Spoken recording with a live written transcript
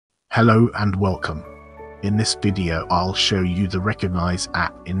Hello and welcome. In this video I'll show you the Recognize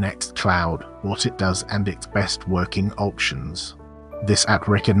app in Nextcloud, what it does and its best working options. This app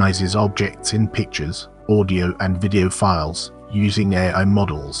recognizes objects in pictures, audio and video files using AI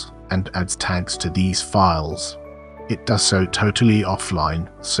models and adds tags to these files. It does so totally offline,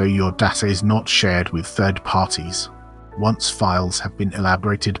 so your data is not shared with third parties. Once files have been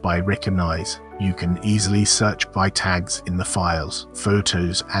elaborated by Recognize, you can easily search by tags in the Files,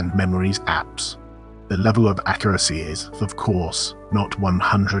 Photos and Memories apps. The level of accuracy is, of course, not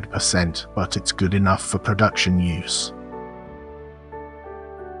 100%, but it's good enough for production use.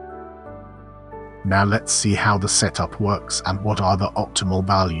 Now let's see how the setup works and what are the optimal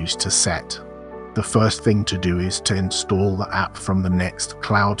values to set. The first thing to do is to install the app from the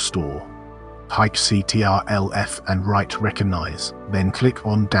Nextcloud store. Type ctrlf and write Recognize, then click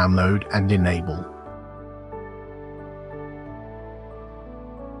on Download and Enable.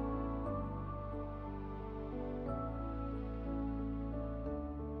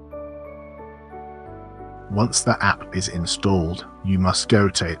 Once the app is installed, you must go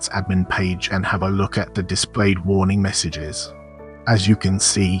to its admin page and have a look at the displayed warning messages. As you can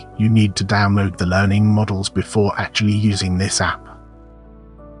see, you need to download the learning models before actually using this app.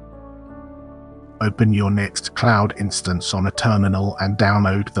 Open your Nextcloud instance on a terminal and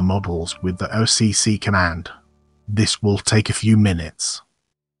download the models with the OCC command. This will take a few minutes.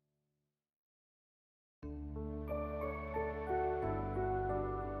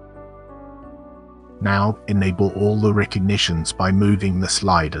 Now enable all the recognitions by moving the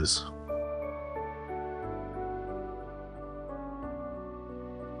sliders.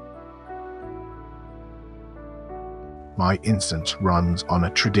 My instance runs on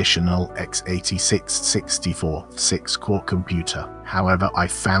a traditional x86-64 6-core computer. However, I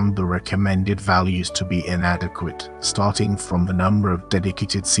found the recommended values to be inadequate, starting from the number of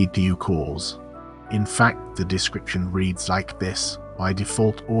dedicated CPU cores. In fact, the description reads like this: by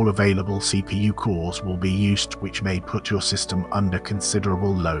default, all available CPU cores will be used, which may put your system under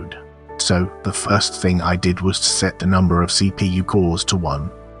considerable load. So, the first thing I did was to set the number of CPU cores to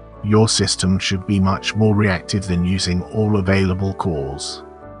 1. Your system should be much more reactive than using all available cores.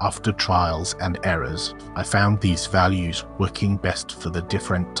 After trials and errors, I found these values working best for the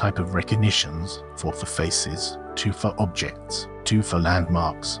different type of recognitions, 4 for faces, 2 for objects, 2 for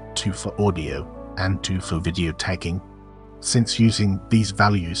landmarks, 2 for audio, and 2 for video tagging. Since using these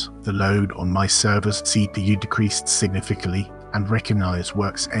values, the load on my server's CPU decreased significantly, and Recognize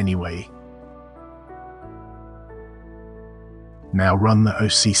works anyway. Now run the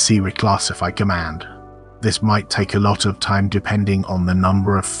OCC Reclassify command. This might take a lot of time depending on the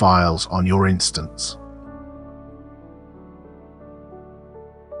number of files on your instance.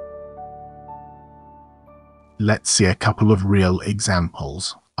 Let's see a couple of real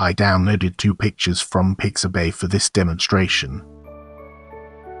examples. I downloaded 2 pictures from Pixabay for this demonstration.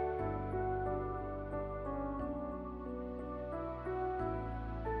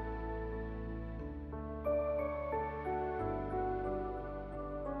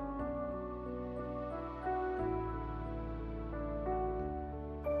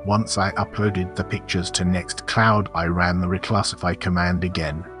 Once I uploaded the pictures to Nextcloud, I ran the Reclassify command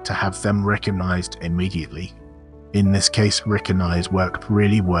again to have them recognized immediately. In this case, Recognize worked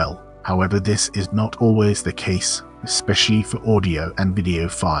really well. However, this is not always the case, especially for audio and video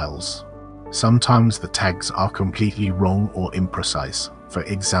files. Sometimes the tags are completely wrong or imprecise. For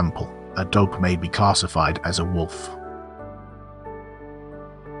example, a dog may be classified as a wolf.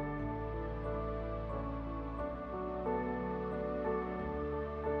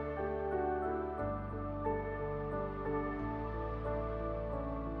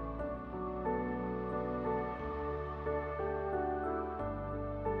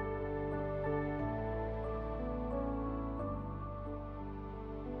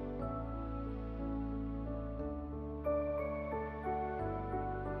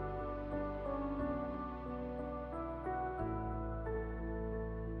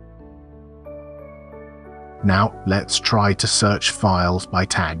 Now let's try to search files by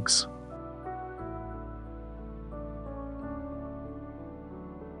tags.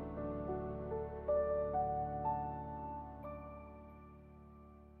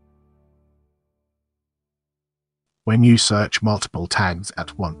 When you search multiple tags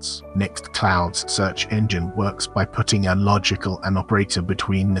at once, Nextcloud's search engine works by putting a logical and operator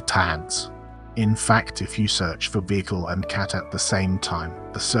between the tags. In fact, if you search for vehicle and cat at the same time,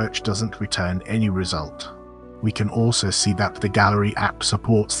 the search doesn't return any result. We can also see that the Gallery app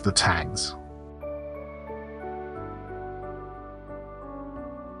supports the tags.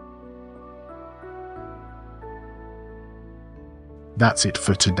 That's it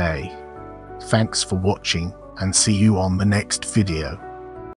for today. Thanks for watching and see you on the next video.